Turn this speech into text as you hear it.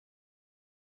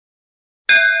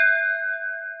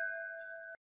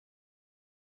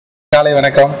காலை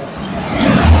வணக்கம்.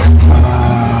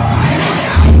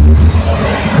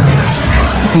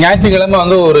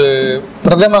 ஞாயிற்றுக்கிழமை ஒரு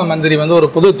பிரதம மந்திரி ஒரு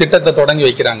புது திட்டத்தை தொடங்கி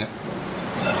வைக்கிறாங்க.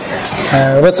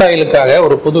 விவசாயிகளுக்காக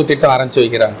ஒரு புது திட்டம் ஆரம்பிச்சு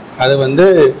வைக்கிறாங்க. அது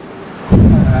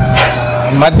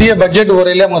மத்திய பட்ஜெட்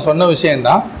உரையில அவங்க சொன்ன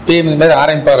விஷயம்தான், பிஎம் இந்த மாதிரி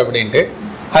ஆரம்பிப்பார் அப்படின்ட்டு.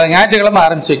 அதை ஞாயிற்றுக்கிழமை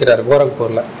ஆரம்பிச்சு வைக்கிறாரு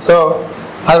கோரக்பூர்ல. ஸோ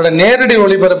அதோட நேரடி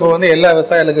ஒளிபரப்பு எல்லா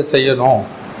விவசாயிகளுக்கும் செய்யணும்.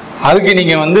 அதுக்கு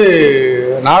நீங்கள்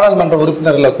நாடாளுமன்ற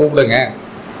உறுப்பினர்களை கூப்பிடுங்க,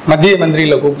 மத்திய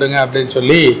மந்திரிகளை கூப்பிடுங்க அப்படின்னு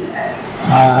சொல்லி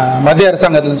மத்திய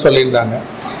அரசாங்கத்தில் சொல்லியிருந்தாங்க.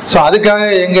 ஸோ அதுக்காக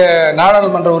எங்கள்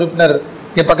நாடாளுமன்ற உறுப்பினர்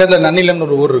இங்கே பக்கத்தில் நன்னிலம்னு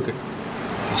ஒரு ஊர் இருக்குது.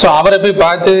 ஸோ அவரை போய்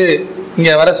பார்த்து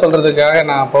இங்கே வர சொல்கிறதுக்காக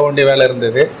நான் போக வேண்டிய வேலை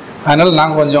இருந்தது. அதனால்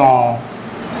நான் கொஞ்சம்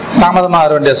தாமதமாக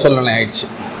வர வேண்டிய சூழ்நிலை ஆயிடுச்சு.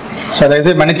 ஸோ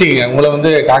தயவுசெய்து மன்னிச்சிக்கங்க,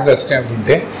 உங்களை காக்க வச்சிட்டேன்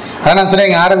அப்படின்ட்டு. அதை நான் சொன்னேன்,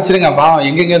 இங்கே ஆரம்பிச்சிருங்க, பாவம்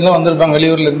எங்கெங்கேருந்தும் வந்திருப்பாங்க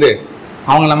வெளியூர்லேருந்து,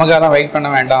 அவங்க நமக்காக வெயிட் பண்ண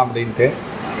வேண்டாம் அப்படின்ட்டு.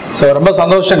 ஸோ ரொம்ப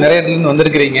சந்தோஷம், நிறைய இடத்துலேருந்து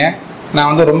வந்திருக்கிறீங்க.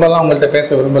 நான் ரொம்பலாம் உங்கள்கிட்ட பேச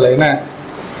விரும்பலை, ஏன்னா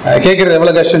கேட்குறது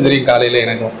எவ்வளோ கஷ்டம் தெரியும் காலையில்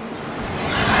எனக்கும்.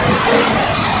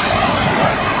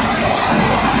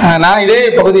 நான் இதே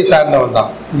பகுதியை சார்ந்தவன்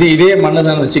தான், இதே மண்ணு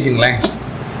தான் வச்சுக்கிங்களேன்.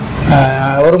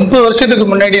 ஒரு 30 வருஷத்துக்கு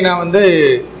முன்னாடி நான்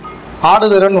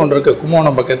ஆடுதுறைன்னு ஒன்று இருக்குது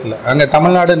கும்போணம் பக்கத்தில். அங்கே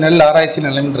தமிழ்நாடு நெல் ஆராய்ச்சி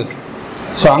நிலையம் இருக்கு.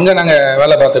 ஸோ அங்கே நாங்கள்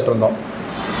வேலை பார்த்துட்டு இருந்தோம்.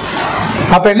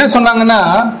 அப்போ என்ன சொன்னாங்கன்னா,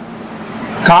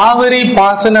 காவிரி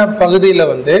பாசன பகுதியில்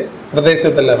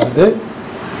பிரதேசத்தில்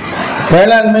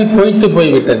வேளாண்மை பொய்த்து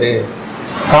போய்விட்டது,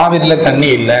 காவிரியில் தண்ணி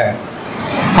இல்லை.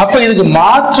 அப்போ இதுக்கு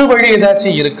மாற்று வழி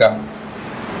ஏதாச்சும் இருக்கா?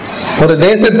 ஒரு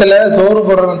தேசத்தில் சோறு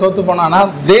போடுறவன் தோத்து போனான்னா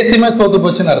தேசமே தோத்து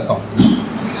போச்சுன்னு அர்த்தம்.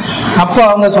 அப்போ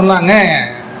அவங்க சொன்னாங்க,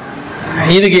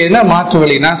 இதுக்கு என்ன மாற்று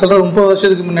வழி? நான் சொல்கிறேன், 30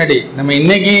 வருஷத்துக்கு முன்னாடி. நம்ம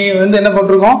இன்னைக்கு என்ன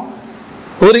போட்டிருக்கோம்,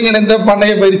 ஒருங்கிணைந்த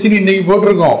பண்ணைய பயிற்சின்னு இன்னைக்கு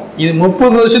போட்டிருக்கோம். இது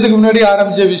 30 வருஷத்துக்கு முன்னாடி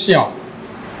ஆரம்பிச்ச விஷயம்.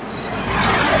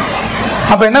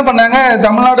 அப்ப என்ன பண்ணாங்க,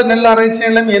 தமிழ்நாடு நெல் ஆராய்ச்சி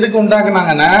நிலையம் எதுக்கு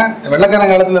உண்டாக்குனாங்கன்னா,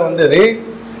 வெள்ளக்காரன் காலத்துல வந்தது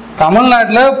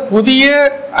தமிழ்நாட்டில் புதிய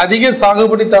அதிக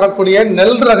சாகுபடி தரக்கூடிய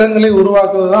நெல் ரகங்களை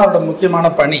உருவாக்குவதுதான் அவரோட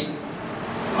முக்கியமான பணி.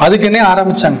 அதுக்குன்னே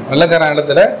ஆரம்பிச்சாங்க. வெள்ளக்காரன்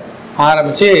இடத்துல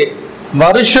ஆரம்பிச்சு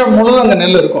வருஷம் முழுவதும் அங்கே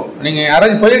நெல் இருக்கும். நீங்க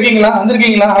யாராச்சும் போயிருக்கீங்களா,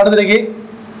 வந்திருக்கீங்களா? ஆடுதுறைக்கு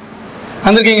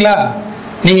வந்திருக்கீங்களா?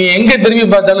 நீங்க எங்க திரும்பி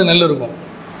பார்த்தாலும் நெல் இருக்கும்.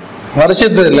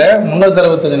 வருஷத்துல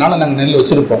 365 நாள் நாங்கள் நெல்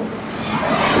வச்சிருப்போம்.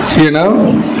 ஏன்னா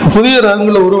புதிய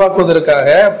ரகங்களை உருவாக்குவதற்காக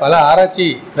பல ஆராய்ச்சி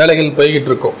வேலைகள் போய்கிட்டு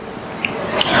இருக்கோம்.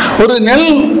 ஒரு நெல்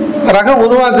ரகம்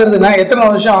உருவாக்குறதுனா எத்தனை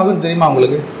வருஷம் ஆகும் தெரியுமா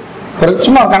உங்களுக்கு?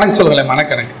 சும்மா கணக்கு சொல்லுங்களேன்,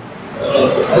 மனக்கணக்கு.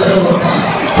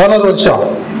 11 வருஷம்.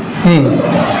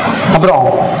 அப்புறம்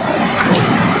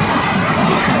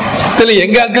தெரியல,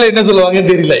 எங்க ஆட்கள் என்ன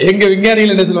சொல்லுவாங்கன்னு தெரியல, எங்க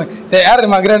விஞ்ஞானிகள் என்ன சொல்லுவாங்க. யாரு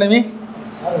நம்ம அக்ரானமி?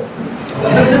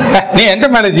 நீ எந்த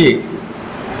மேரேஜ்?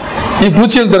 நீ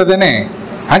பூச்சியல் துறை தானே?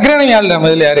 அக்ரானமி ஆள்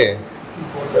முதல்ல யாரு?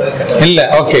 இல்ல,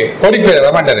 ஓகே, ஓடி போயிரு,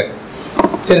 வரமாட்டாரு.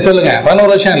 சரி சொல்லுங்க.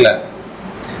 11 வருஷம் இல்லை.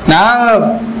 நான்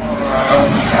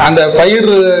அந்த பயிர்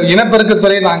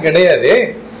இனப்பெருக்கத்துறை நான் கிடையாது.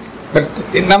 பட்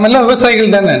நம்ம எல்லாம்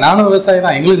விவசாயிகள் தானே, நானும் விவசாயி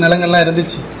தான், எங்களுக்கு நிலங்கள்லாம்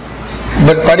இருந்துச்சு.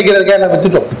 பட் படிக்கிறதுக்காக நான்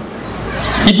வித்துட்டோம்.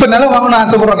 இப்ப நிலம் வாங்கணும்னு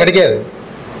ஆசைப்படுறோம், கிடைக்காது.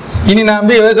 இனி நான்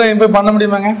போய் விவசாயம் போய் பண்ண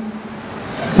முடியுமாங்க?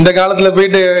 இந்த காலத்துல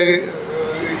போயிட்டு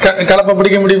கலப்பை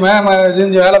பிடிக்க முடியுமா,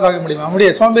 செஞ்சு வேலை பார்க்க முடியுமா?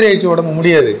 முடியாது. சோம்பேறி ஆயிடுச்சு உடம்பு,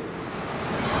 முடியாது.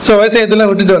 ஸோ விவசாயத்துல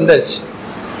விட்டுட்டு வந்தாச்சு.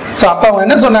 ஸோ அப்போ அவங்க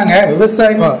என்ன சொன்னாங்க,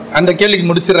 விவசாயம், அந்த கேள்விக்கு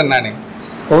முடிச்சிடறேன் நான்.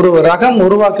 ஒரு ரகம்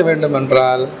உருவாக்க வேண்டும்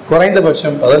என்றால்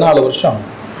குறைந்தபட்சம் 14 வருஷம்.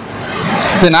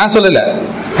 இது நான் சொல்லலை,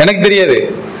 எனக்கு தெரியாது.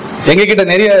 எங்ககிட்ட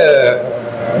நிறைய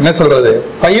என்ன சொல்றது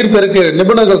பயிர் பெருக்கு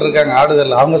நிபுணர்கள் இருக்காங்க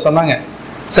ஆடுதல். அவங்க சொன்னாங்க,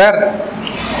 சார்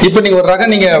இப்போ நீங்க ஒரு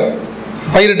ரகம் நீங்க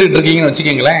பயிரிட்டு இருக்கீங்கன்னு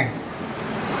வச்சுக்கீங்களேன்,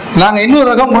 நாங்கள் இன்னொரு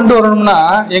ரகம் கொண்டு வரணும்னா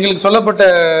எங்களுக்கு சொல்லப்பட்ட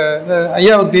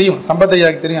ஐயாவுக்கு தெரியும், சம்பத்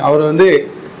ஐயாவுக்கு தெரியும். அவர்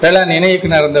வேளாண் இணை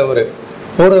இயக்குனர் இருந்தவர்.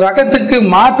 ஒரு ரகத்துக்கு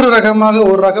மாற்று ரகமாக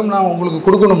ஒரு ரகம் நான் உங்களுக்கு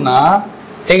கொடுக்கணும்னா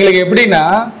எங்களுக்கு எப்படின்னா,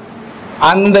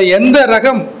 அந்த எந்த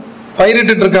ரகம்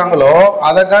பயிரிட்டு இருக்காங்களோ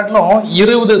அதை காட்டிலும்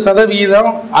 20%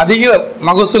 அதிக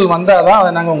மகசூல் வந்தாதான்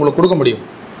அதை நாங்கள் உங்களுக்கு கொடுக்க முடியும்.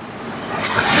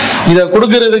 இதை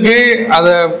கொடுக்கறதுக்கு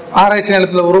அதை ஆராய்ச்சி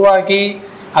நிலத்தில் உருவாக்கி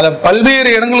அதை பல்வேறு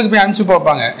இடங்களுக்கு போய் அனுப்பிச்சு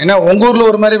பார்ப்பாங்க. ஏன்னா உங்க ஊர்ல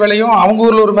ஒரு மாதிரி விளையும், அவங்க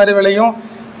ஊர்ல ஒரு மாதிரி விளையும்,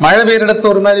 மழை பெய்யுற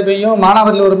இடத்துல ஒரு மாதிரி பெய்யும்,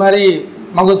 மானாவரில் ஒரு மாதிரி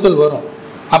மகசூல் வரும்.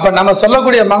 அப்ப நம்ம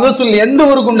சொல்லக்கூடிய மகசூல் எந்த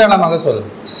ஊருக்கு உண்டான மகசூல்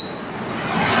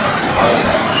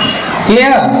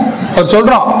இல்லையா?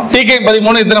 சொல்றோம் TK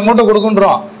 13 இத்தனை மூட்டை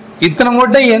கொடுக்குன்றோம். இத்தனை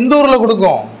மூட்டை எந்த ஊர்ல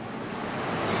கொடுக்கும்,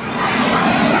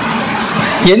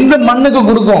 எந்த மண்ணுக்கு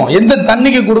கொடுக்கும், எந்த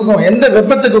தண்ணிக்கு கொடுக்கும், எந்த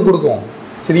வெப்பத்துக்கு கொடுக்கும்?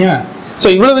 சரியா? ஸோ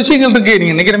இவ்வளோ விஷயங்கள் இருக்கு.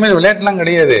 நீங்கள் நினைக்கிற மாதிரி விளையாட்டுலாம்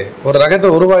கிடையாது. ஒரு ரகத்தை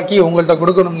உருவாக்கி உங்கள்கிட்ட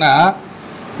கொடுக்கணும்னா,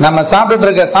 நம்ம சாப்பிட்டு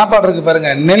இருக்க சாப்பாடு இருக்கு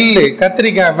பாருங்க, நெல்,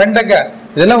 கத்திரிக்காய், வெண்டைக்காய்,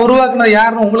 இதெல்லாம் உருவாக்குனா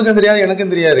யாருன்னு உங்களுக்கும் தெரியாது,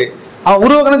 எனக்கும் தெரியாது. அவன்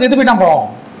உருவாக்குனா செத்து போயிட்டான்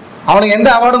பாவம். அவனுக்கு எந்த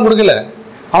அவார்டும் கொடுக்கல.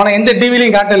 அவனை எந்த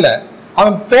டிவிலையும் காட்டல,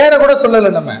 அவன் பேரை கூட சொல்லலை.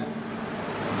 நம்ம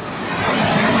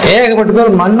ஏகப்பட்ட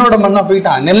பேர் மண்ணோட மண்ணா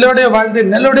போயிட்டான், நெல்லோடைய வாழ்ந்து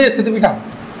நெல்லோடைய செத்து போயிட்டான்.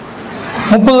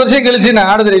 30 வருஷம் கழிச்சு நான்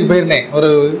ஆடுதுறைக்கு போயிருந்தேன். ஒரு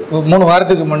 3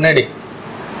 வாரத்துக்கு முன்னாடி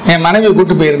என் மனைவியை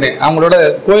கூட்டு போயிருந்தேன். அவங்களோட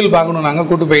கோயில் பார்க்கணும். நாங்கள்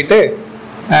கூட்டு போயிட்டு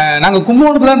நாங்கள்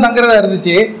கும்பகோணத்துல தான் தங்குறதா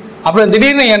இருந்துச்சு. அப்புறம்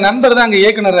திடீர்னு என் நண்பர் தான் அங்கே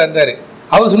இயக்குனராக இருந்தார்.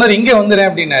 அவர் சொன்னார் இங்கே வந்துடுறேன்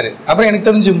அப்படின்னாரு. அப்புறம் எனக்கு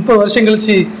தெரிஞ்சு 30 வருஷம்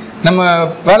கழிச்சு நம்ம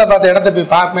வேலை பார்த்த இடத்த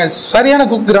போய் பார்ப்பேன். சரியான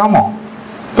கிராமம்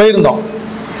போயிருந்தோம்.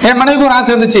 என் மனைவிக்கு ஒரு ஆசை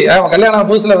இருந்துச்சு. அவன் கல்யாணம்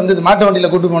புதுசில் வந்து மாட்டு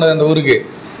வண்டியில் கூட்டு போனது அந்த ஊருக்கு.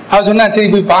 அவன் சொன்னா சரி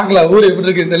போய் பார்க்கலாம், ஊர் எப்படி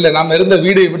இருக்குன்னு தெரியல, நம்ம இருந்த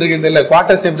வீடு எப்படி இருக்குன்னு தெரியல,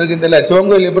 குவார்டர்ஸ் எப்படி இருக்குன்னு தெரியல,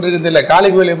 சிவங்கோயில் எப்படி இருக்குன்னு தெரியல, காளி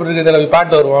கோயில் எப்படி இருக்குன்னு தெரியல, போய்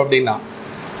பாட்டு வருவோம் அப்படின்னா.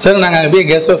 சரி நாங்கள் அங்கே போய்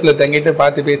கெஸ்ட் ஹவுஸில் தங்கிட்டு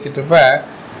பார்த்து பேசிட்டு இருப்ப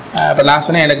இப்போ நான்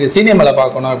சொன்னேன் எனக்கு சினிமாவில்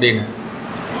பார்க்கணும் அப்படின்னு.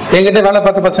 என்கிட்ட வேலை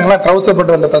பார்த்த பசங்களாம் ட்ரௌசர்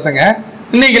போட்டு வந்த பசங்க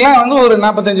இன்னைக்கெல்லாம் வந்து ஒரு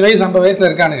 45 வயசு 50 வயசுல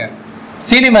இருக்கானுங்க.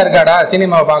 சினிமா இருக்காடா,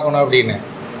 சினிமாவை பார்க்கணும் அப்படின்னு.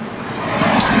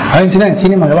 அவன்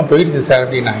சினிமாக்கெல்லாம் போயிடுச்சு சார்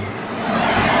அப்படின்னாங்க.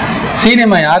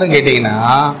 சினிமா யாரும் கேட்டிங்கன்னா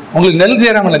உங்களுக்கு நெல்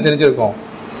ஜெயராமன் தெரிஞ்சிருக்கும்.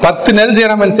 10 நெல்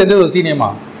ஜெயராமன் சேர்ந்து ஒரு சினிமா.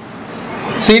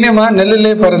 சினிமா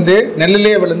நெல்லிலே பறந்து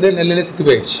நெல்லிலே விழுந்து நெல்லிலே செத்து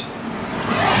போயிடுச்சு.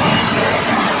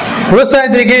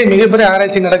 விவசாயத்துக்கே மிகப்பெரிய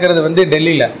ஆராய்ச்சி நடக்கிறது வந்து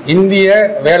டெல்லியில இந்திய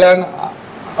வேளாண்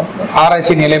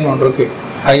ஆராய்ச்சி நிலையம் ஒன்று இருக்கு,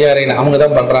 IARI. அவங்க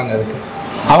தான் பண்றாங்க. அதுக்கு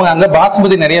அவங்க அங்க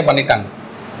பாஸ்மதி நிறைய பண்ணிட்டாங்க,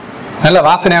 நல்ல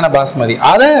வாசனையான பாஸ்மதி.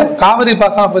 அதை காவிரி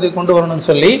பாசனப்பதி கொண்டு வரணும்னு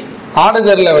சொல்லி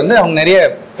ஆடுகரில் வந்து அவங்க நிறைய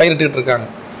பயிரிட்டு இருக்காங்க.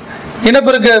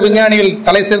 இனப்பெருக்க விஞ்ஞானிகள்,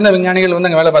 தலை சிறந்த விஞ்ஞானிகள் வந்து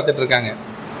அங்கே வேலை பார்த்துட்டு இருக்காங்க.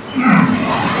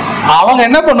 அவங்க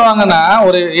என்ன பண்ணுவாங்கன்னா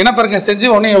ஒரு இனப்பெருக்கம் செஞ்சு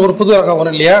உடனே ஒரு புது ரகம்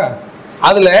வரும் இல்லையா,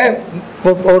 அதுல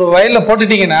ஒரு வயலில்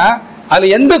போட்டுட்டீங்கன்னா அது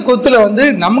எந்த கொத்துல வந்து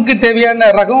நமக்கு தேவையான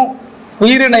ரகம்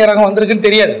உயிரின ரகம் வந்திருக்குன்னு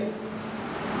தெரியாது.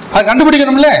 அது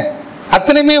கண்டுபிடிக்கணும்ல,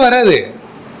 அத்தனையுமே வராது.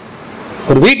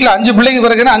 ஒரு வீட்டில் 5 பிள்ளைங்க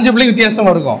பிறகுன்னா 5 பிள்ளைங்க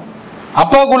வித்தியாசம் இருக்கும்.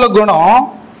 அப்பாவுக்குள்ள குணம்,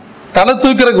 தலை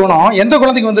தூக்கிற குணம் எந்த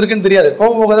குழந்தைக்கு வந்திருக்குன்னு தெரியாது,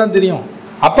 போக போக தான் தெரியும்.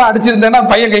 அப்பா அடிச்சிருந்தேன்னா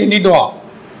பையன் கை நீட்டுவான்.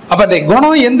 அப்ப அந்த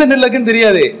குணம் எந்த நெல்லுக்குன்னு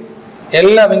தெரியாது.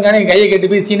 எல்லா விஞ்ஞானியும் கையை கட்டி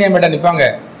போய் சீனியம்மாட்ட நிற்பாங்க.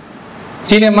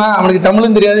 சீனியம்மா அவனுக்கு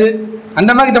தமிழும் தெரியாது,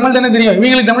 அந்த மாதிரி தமிழ் தானே தெரியும்,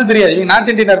 இவங்களுக்கு தமிழ் தெரியாது. இவங்க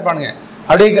நார்த் இந்தியனா இருப்பானுங்க.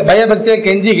 அப்படியே பயபக்தியா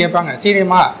கெஞ்சி கேட்பாங்க,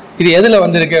 சீனியம்மா இது எதுல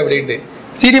வந்திருக்கு அப்படின்ட்டு.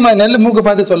 சீனியம்மா நெல் மூக்கு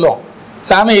பார்த்து சொல்லுவோம்,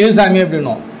 சாமி இது சாமி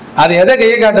அப்படின்னும். அது எதை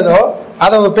கையை காட்டுதோ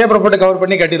அதை ஒரு பேப்பர் போட்டு கவர்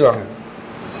பண்ணி கட்டிடுவாங்க.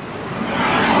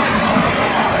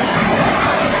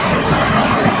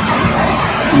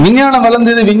 விஞ்ஞானம்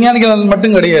வளர்ந்தது விஞ்ஞானிகள்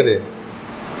மட்டும் கிடையாது.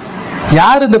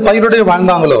 யார் இந்த பயிரோடய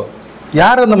வாழ்ந்தாங்களோ,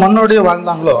 யார் அந்த மண்ணோடய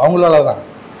வாழ்ந்தாங்களோ அவங்களால தான்.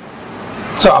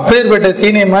 ஸோ அப்பேற்பட்ட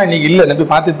சீனியமா இன்னைக்கு இல்லை, நம்பி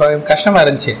பார்த்து கஷ்டமா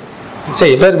இருந்துச்சு.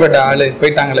 சரி எப்பேற்பட்ட ஆளு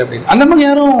போயிட்டாங்களே அப்படின்னு. அந்த மாதிரி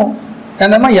யாரும்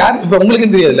அந்த மாதிரி யார் இப்போ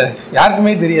உங்களுக்கும் தெரியாதுல்ல,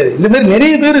 யாருக்குமே தெரியாது. இந்த மாதிரி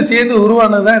நிறைய பேர் சேர்ந்து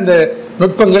உருவானது தான் இந்த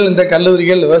நுட்பங்கள், இந்த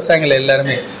கல்லூரிகள், விவசாயங்கள்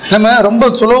எல்லாருமே. நம்ம ரொம்ப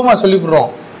சுலபமாக சொல்லிவிடுறோம்.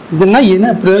 இதெல்லாம் என்ன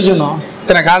பிரயோஜனம்?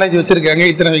 இத்தனை காலேஜ் வச்சிருக்காங்க,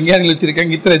 இத்தனை விஞ்ஞானிகள்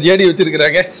வச்சிருக்காங்க, இத்தனை ஜேடி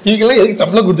வச்சிருக்கிறாங்க, இவங்கெல்லாம் எதுக்கு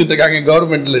சம்பளம் கொடுத்துட்டு இருக்காங்க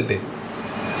கவர்மெண்ட்லட்டு?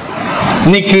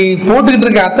 இன்னைக்கு போட்டுக்கிட்டு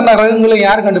இருக்க அத்தனை ரகங்களும்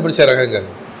யார் கண்டுபிடிச்ச ரகங்கள்?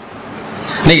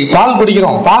 இன்னைக்கு பால்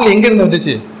குடிக்கிறோம், பால் எங்க இருந்து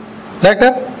வந்துச்சு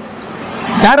டாக்டர்?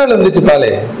 யாரால வந்துச்சு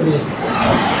பால்?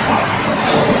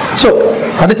 ஸோ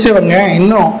படிச்சவங்க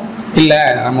இன்னும் இல்லை,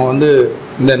 நம்ம வந்து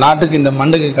இந்த நாட்டுக்கு இந்த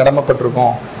மண்ணுக்கு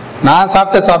கடமைப்பட்டிருக்கோம். நான்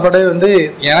சாப்பிட்ட சாப்பாடே வந்து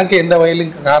எனக்கு எந்த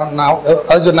வயலையும் காரணம்,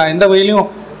 அதுக்கு நான் எந்த வயலையும்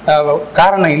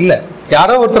காரணம் இல்லை.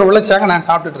 யாரோ ஒருத்தர் உழைச்சாங்க, நான்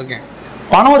சாப்பிட்டுட்டு இருக்கேன்.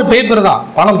 பணம் ஒரு பேப்பர் தான்,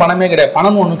 பணம் பணமே கிடையாது.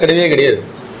 பணம் ஒன்று கிடையவே கிடையாது.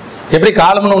 எப்படி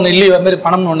காலம்னு ஒன்று இல்லையோ அது மாதிரி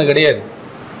பணம்னு ஒன்று கிடையாது.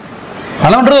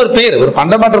 பணம்ன்றது ஒரு பேர், ஒரு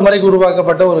பண்டமாற்று முறைக்கு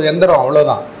உருவாக்கப்பட்ட ஒரு எந்திரம்,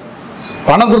 அவ்வளோதான்.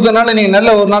 பணம் கொடுத்தனால நீங்கள்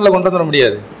நெல்லை ஒரு நாளில் கொண்டு வந்துட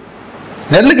முடியாது.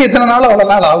 நெல்லுக்கு எத்தனை நாள் அவ்வளோ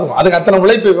நாள் ஆகும். அதுக்கு அத்தனை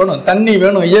உழைப்பு வேணும், தண்ணி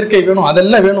வேணும், இயற்கை வேணும்,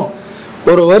 அதெல்லாம் வேணும்.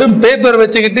 ஒரு வெறும் பேப்பர்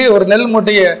வச்சுக்கிட்டு ஒரு நெல்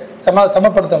மூட்டையை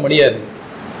சமப்படுத்த முடியாது.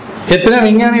 எத்தனை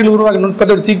விஞ்ஞானிகள் உருவாக்க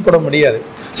நுட்பத்தோடு தூக்கி போட முடியாது.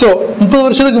 ஸோ 30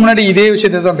 வருஷத்துக்கு முன்னாடி இதே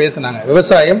விஷயத்தை தான் பேசினாங்க,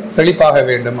 விவசாயம் செழிப்பாக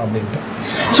வேண்டும் அப்படின்ட்டு.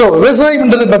 ஸோ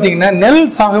விவசாயம்ன்றது பார்த்தீங்கன்னா நெல்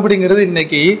சாகுபடிங்கிறது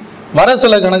இன்னைக்கு வர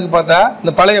சொல்ல கணக்கு பார்த்தா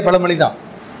இந்த பழைய பழமொழி தான்.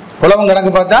 உழவன்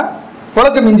கணக்கு பார்த்தா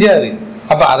புழக்க மிஞ்சாது.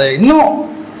 அப்போ அதை இன்னும்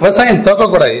விவசாயம்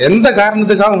தோக்கக்கூடாது. எந்த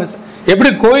காரணத்துக்காக எப்படி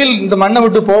கோயில் இந்த மண்ணை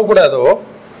விட்டு போகக்கூடாதோ,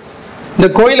 இந்த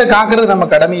கோயிலை காக்கிறது நம்ம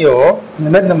கடமையோ, இந்த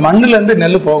மாதிரி இந்த மண்ணுல இருந்து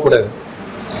நெல் போகக்கூடாது,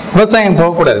 விவசாயம்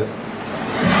போகக்கூடாது.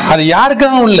 அது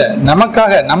யாருக்காகவும் இல்லை,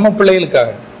 நமக்காக, நம்ம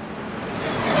பிள்ளைகளுக்காக.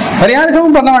 வேற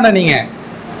யாருக்காகவும் பண்ண வேண்டாம். நீங்க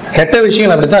கெட்ட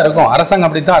விஷயங்கள் அப்படித்தான் இருக்கும், அரசாங்கம்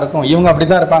அப்படித்தான் இருக்கும், இவங்க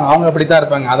அப்படித்தான் இருப்பாங்க, அவங்க அப்படித்தான்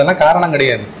இருப்பாங்க, அதெல்லாம் காரணம்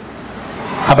கிடையாது.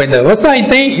 அப்ப இந்த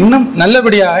விவசாயத்தை இன்னும்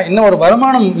நல்லபடியாக, இன்னும் ஒரு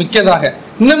வருமானம் மிக்கதாக,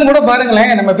 இன்னும் கூட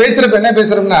பாருங்களேன், நம்ம பேசுறப்ப என்ன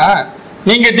பேசுறோம்னா,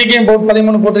 நீங்க டிகேம்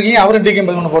 13 போட்டிருக்கீங்க, அவரும் டிகேம்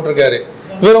 13 போட்டிருக்காரு.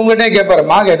 இவர் உங்கள்கிட்ட கேட்பாரு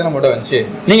மாக எத்தனை மூட்டை வந்துச்சு,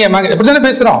 நீங்க மாக எப்படித்தானே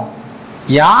பேசுறோம்.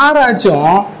 யாராச்சும்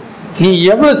நீ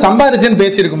எவ்வளவு சம்பாரிச்சேன்னு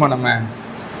பேசியிருக்குமா? நம்ம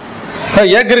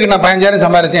ஏக்கருக்கு நான் 15,000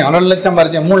 சம்பாரிச்சேன், 1 லட்சம்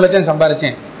சம்பாரிச்சேன், 3 லட்சம்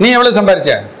சம்பாரிச்சேன், நீ எவ்வளவு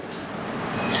சம்பாரிச்ச?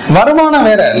 வருமானம்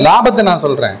வேற, லாபத்தை நான்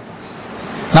சொல்றேன்.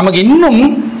 நமக்கு இன்னும்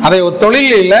அதை ஒரு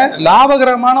தொழிலில்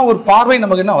லாபகரமான ஒரு பார்வை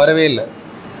நமக்கு இன்னும் வரவே இல்லை.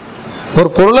 ஒரு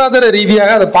பொருளாதார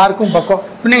ரீதியாக அதை பார்க்கும் பக்கம்.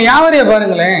 நீங்க வியாபாரியை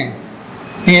பாருங்களேன்,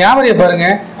 நீங்க வியாபாரியை பாருங்க,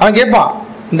 அவன் கேட்பான்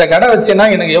இந்த கடை வச்சேன்னா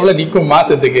எனக்கு எவ்வளவு நிற்கும்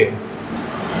மாசத்துக்கு.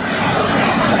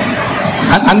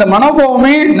 அந்த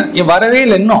மனோபாவமே வரவே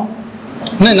இல்லை இன்னும்.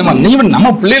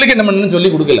 நம்ம பிள்ளைகளுக்கு நம்ம இன்னும் சொல்லி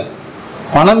கொடுக்கல.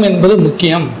 பணம் என்பது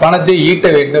முக்கியம், பணத்தை ஈட்ட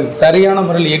வேண்டும், சரியான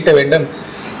முறையில் ஈட்ட வேண்டும்,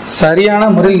 சரியான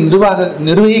முறையில்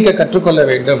நிர்வகிக்க கற்றுக்கொள்ள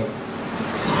வேண்டும்.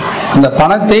 அந்த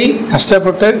பணத்தை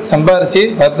கஷ்டப்பட்டு சம்பாரிச்சு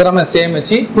பத்திரமா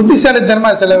சேமிச்சு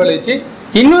புத்திசாலித்தனமா செலவழிச்சு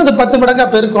இன்னும் அது 10 மடங்கா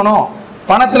பெருக்கணும்.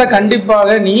 பணத்துல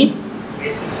கண்டிப்பாக நீ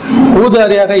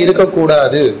ஊதாரியாக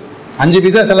இருக்கக்கூடாது. 5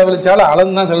 பைசா செலவழிச்சாலும்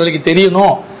அளவுதான் செலவழிக்க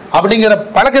தெரியணும் அப்படிங்கிற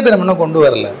பழக்கத்தை நம்ம இன்னும் கொண்டு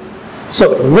வரல. ஸோ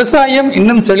விவசாயம்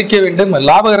இன்னும் செழிக்க வேண்டும்,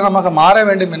 லாபகரமாக மாற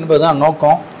வேண்டும் என்பதுதான்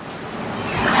நோக்கம்.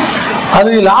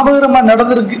 அது லாபகரமாக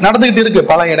நடந்துகிட்டு இருக்கு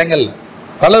பல இடங்கள்ல.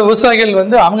 பல விவசாயிகள்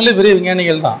அவங்களே பெரிய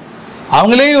விஞ்ஞானிகள் தான்.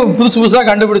 அவங்களே புதுசு புதுசாக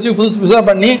கண்டுபிடிச்சு புதுசு புதுசாக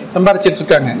பண்ணி சம்பாரிச்சிட்டு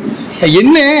இருக்காங்க.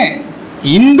 என்ன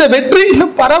இந்த வெற்றி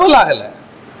இன்னும் பரவலாகலை.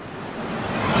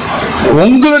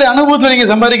 உங்களுடைய அனுபவத்தில் நீங்க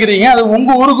சம்பாதிக்கிறீங்க, அது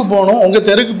உங்க ஊருக்கு போகணும், உங்க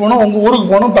தெருக்கு போகணும், உங்க ஊருக்கு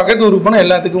போகணும், பக்கத்து ஊருக்கு போகணும்,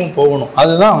 எல்லாத்துக்கும் போகணும்.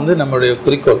 அதுதான் நம்மளுடைய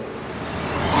குறிக்கோள்.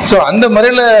 ஸோ அந்த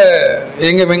முறையில்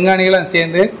எங்க விஞ்ஞானிகளாம்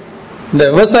சேர்ந்து இந்த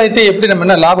விவசாயத்தை எப்படி நம்ம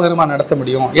என்ன லாபகரமாக நடத்த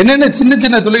முடியும், என்னென்ன சின்ன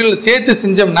சின்ன தொழில்கள் சேர்த்து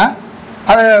செஞ்சோம்னா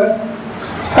அதை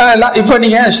இப்போ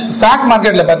நீங்கள் ஸ்டாக்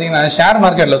மார்க்கெட்டில் பார்த்தீங்கன்னா, ஷேர்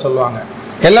மார்க்கெட்டில் சொல்லுவாங்க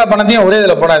எல்லா பணத்தையும் ஒரே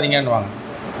இதில் போடாதீங்கன்னுவாங்க.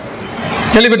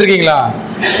 கேள்விப்பட்டிருக்கீங்களா?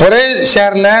 ஒரே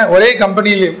ஷேரில் ஒரே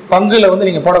கம்பெனியில் பங்குல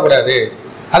நீங்கள் போடக்கூடாது,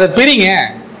 அதை பிரிங்க,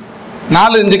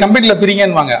 4-5 கம்பெனியில்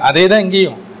பிரிங்கன்னுவாங்க. அதே தான்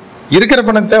இங்கேயும் இருக்கிற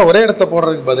பணத்தை ஒரே இடத்துல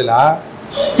போடுறதுக்கு பதிலாக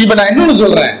இப்போ நான் இன்னொன்று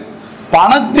சொல்கிறேன்,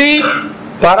 பணத்தை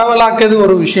பரவலாக்குறது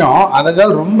ஒரு விஷயம்.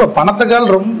 அதுக்கால் ரொம்ப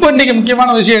பணத்துக்கால் ரொம்ப இன்னைக்கு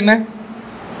முக்கியமான விஷயம் என்ன?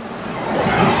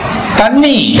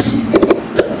 தண்ணி.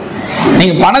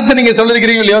 நீங்க பணத்தை நீங்க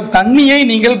சொல்லிருக்கிறீங்க இல்லையோ, தண்ணியை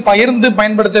நீங்கள் பகிர்ந்து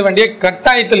பயன்படுத்த வேண்டிய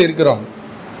கட்டாயத்தில் இருக்கிறோம்.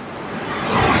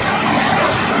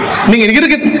 நீங்க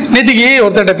நேற்றுக்கு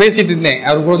ஒருத்தர்கிட்ட பேசிட்டு இருந்தேன்,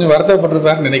 அவர் கொஞ்சம்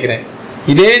வருத்தப்பட்டிருப்பாருன்னு நினைக்கிறேன்.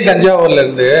 இதே தஞ்சாவூர்ல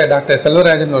இருந்து டாக்டர்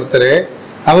செல்வராஜன் ஒருத்தர்,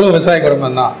 அவரும் விவசாய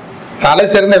குடும்பம் தான், தலை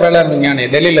சிறந்த வேளாண் விஞ்ஞானி,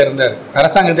 டெல்லியில இருந்தார்,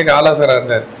 அரசாங்கத்துக்கு ஆலோசகராக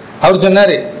இருந்தார். அவர்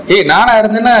சொன்னாரு, நானா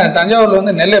இருந்தேன்னா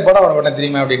தஞ்சாவூர்ல நெல்லை போட வர மாட்டேன்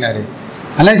தெரியுமா அப்படின்னாரு.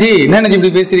 அண்ணாச்சி என்ன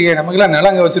இப்படி பேசுறீங்க, நமக்குலாம்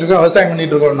நிலம் அங்கே வச்சிருக்கோம், விவசாயம்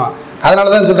பண்ணிட்டு இருக்கோம்னா,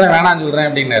 அதனாலதான் சொல்றேன் வேணான்னு சொல்றேன்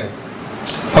அப்படின்னாரு.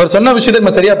 அவர் சொன்ன விஷயத்தை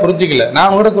நம்ம சரியா புரிஞ்சுக்கல.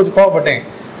 நான் கூட கொஞ்சம் கோவப்பட்டேன்,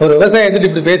 ஒரு விவசாயம் எடுத்துட்டு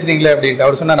இப்படி பேசுறீங்களே அப்படின்ட்டு.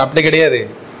 அவர் சொன்னார், அப்படி கிடையாது,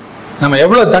 நம்ம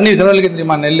எவ்வளவு தண்ணி செலவழிக்க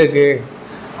தெரியுமா நெல்லுக்கு,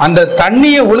 அந்த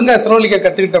தண்ணியை ஒழுங்கா செலவழிக்க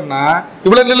கத்துக்கிட்டோம்னா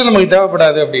இவ்வளவு நெல் நமக்கு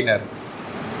தேவைப்படாது அப்படின்னாரு.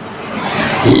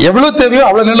 எவ்வளவு தேவையோ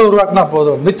அவ்வளவு நெல் உருவாக்குனா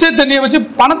போதும், மிச்ச தண்ணியை வச்சு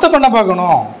பணத்தை பண்ண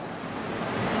பார்க்கணும்.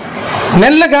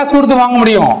 நெல்லை காசு கொடுத்து வாங்க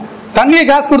முடியும், தண்ணியை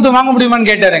காசு கொடுத்து வாங்க முடியுமான்னு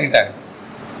கேட்டார் என்கிட்ட.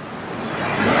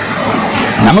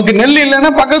 நமக்கு நெல்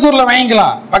இல்லைன்னா பக்கத்து ஊர்ல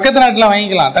வாங்கிக்கலாம், பக்கத்து நாட்டுல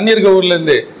வாங்கிக்கலாம், தண்ணி இருக்க ஊர்ல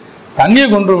இருந்து தண்ணியை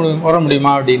கொண்டு வர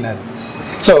முடியுமா அப்படின்னாரு.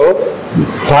 ஸோ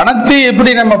பணத்தை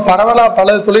எப்படி நம்ம பரவலா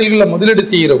பல தொழில்களில் முதலீடு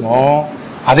செய்கிறோமோ,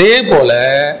 அதே போல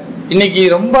இன்னைக்கு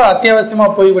ரொம்ப அத்தியாவசியமா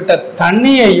போய்விட்ட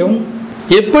தண்ணியையும்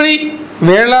எப்படி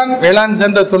வேளாண்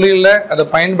சார்ந்த தொழிலில் அதை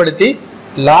பயன்படுத்தி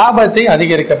லாபத்தை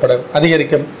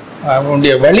அதிகரிக்க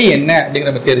உடைய வழி என்ன அப்படிங்கிற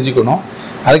நம்ம தெரிஞ்சுக்கணும்.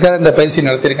 அதுக்காக இந்த பயிற்சி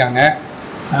நடத்தியிருக்காங்க.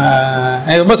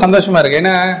 எனக்கு ரொம்ப சந்தோஷமா இருக்கு.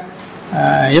 ஏன்னா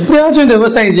எப்படியாச்சும் இந்த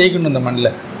விவசாயம் ஜெயிக்கணும், இந்த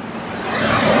மண்ணில்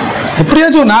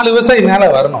எப்படியாச்சும் ஒரு 4 விவசாயி மேலே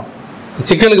வரணும்.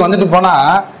 சிக்கலுக்கு வந்துட்டு போனா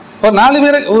ஒரு 4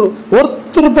 பேரை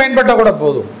ஒருத்தர் பயன்பட்டா கூட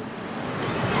போதும்.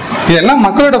 இதெல்லாம்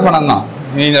மக்களோட பணம் தான்.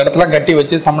 இந்த இடத்துல கட்டி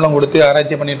வச்சு சம்பளம் கொடுத்து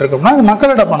ஆராய்ச்சி பண்ணிட்டு இருக்கோம்னா அது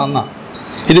மக்களோட பணம் தான்.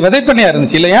 இது விதைப்பண்ணையா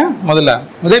இருந்துச்சு இல்லையா? முதல்ல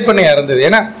விதைப்பண்ணையா இருந்தது.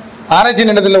 ஏன்னா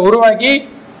ஆராய்ச்சி நிலத்தில் உருவாக்கி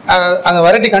அந்த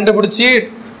வெரைட்டி கண்டுபிடிச்சி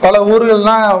பல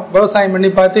ஊர்கள்லாம் விவசாயம் பண்ணி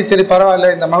பார்த்து, சரி பரவாயில்ல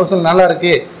இந்த மகசூல் நல்லா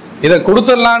இருக்கு, இதை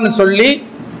கொடுத்துடலான்னு சொல்லி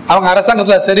அவங்க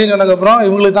அரசாங்கத்தில் சரின்னு சொன்னதுக்கப்புறம்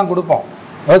இவங்களுக்கு தான் கொடுப்போம்,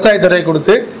 விவசாயத்துறை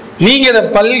கொடுத்து நீங்க இதை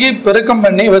பல்கி பெருக்கம்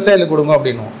பண்ணி விவசாயிகளுக்கு கொடுங்க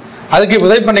அப்படின்னு. அதுக்கு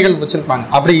விதைப்பண்ணைகள் வச்சிருப்பாங்க.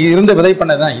 அப்படி இருந்த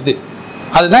விதைப்பண்ணை தான் இது.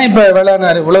 அதுதான் இப்ப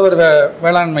உழவர்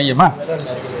வேளாண் மையமா,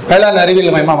 வேளாண்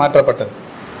அறிவியல் மையமா மாற்றப்பட்டது.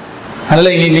 அதனால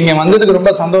நீங்க வந்ததுக்கு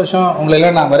ரொம்ப சந்தோஷம், உங்களை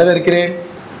எல்லாம் நான் வரவேற்கிறேன்.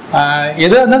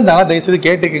 எதா இருந்தாலும் நல்லா தயவுசெய்து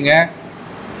கேட்டுக்குங்க.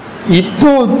 இப்போ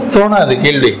தோணாது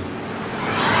கேள்வி,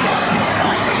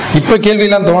 இப்ப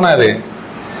கேள்வியெல்லாம் தோணாது,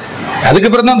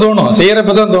 அதுக்கப்புறம் தான் தோணும்,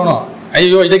 செய்யறப்பதான் தோணும்.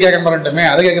 ஐயோ இதை கேட்க மாட்டோமே,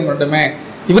 அதை கேட்க மாட்டோமே,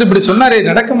 இவர் இப்படி சொன்னாரு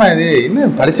நடக்குமா, இது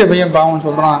இன்னும் படிச்ச பையன் பாவம்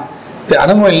சொல்றான்,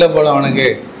 அனுபவம் இல்லை போல அவனுக்கு,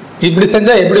 இப்படி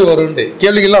செஞ்சா எப்படி வரும்ட்டு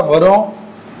கேள்விகள்லாம் வரும்.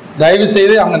 தயவு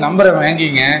செய்து அவங்க நம்பரை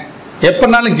வாங்கிங்க,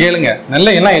 எப்பனாலும் கேளுங்க.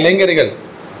 நல்ல எல்லாம் இளைஞர்கள்,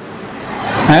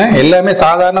 எல்லாமே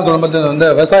சாதாரண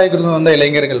குடும்பத்தில் விவசாய குடும்பம் வந்த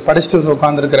இளைஞர்கள் படிச்சுட்டு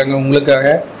உட்காந்துருக்குறாங்க உங்களுக்காக.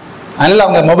 அதனால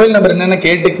அவங்க மொபைல் நம்பர் என்னென்னு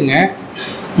கேட்டுக்குங்க,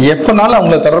 எப்போனாலும்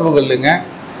அவங்கள தொடர்பு கொள்ளுங்க.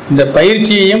 இந்த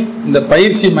பயிற்சியையும் இந்த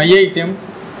பயிற்சி மையத்தையும்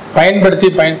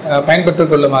பயன்படுத்திக்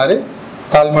கொள்ளுமாறு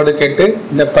தாழ்மையோடு கேட்டு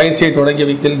இந்த பயிற்சியை தொடங்கி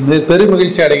வைத்ததில்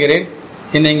பெருமகிழ்ச்சி அடைகிறேன்.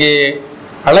 இன்னைக்கு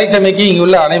அழைத்தமைக்கு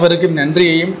இங்குள்ள அனைவருக்கும்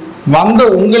நன்றியையும் வந்த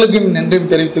உங்களுக்கும் நன்றியும்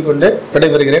தெரிவித்துக் கொண்டு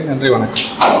விடைபெறுகிறேன். நன்றி,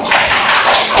 வணக்கம்.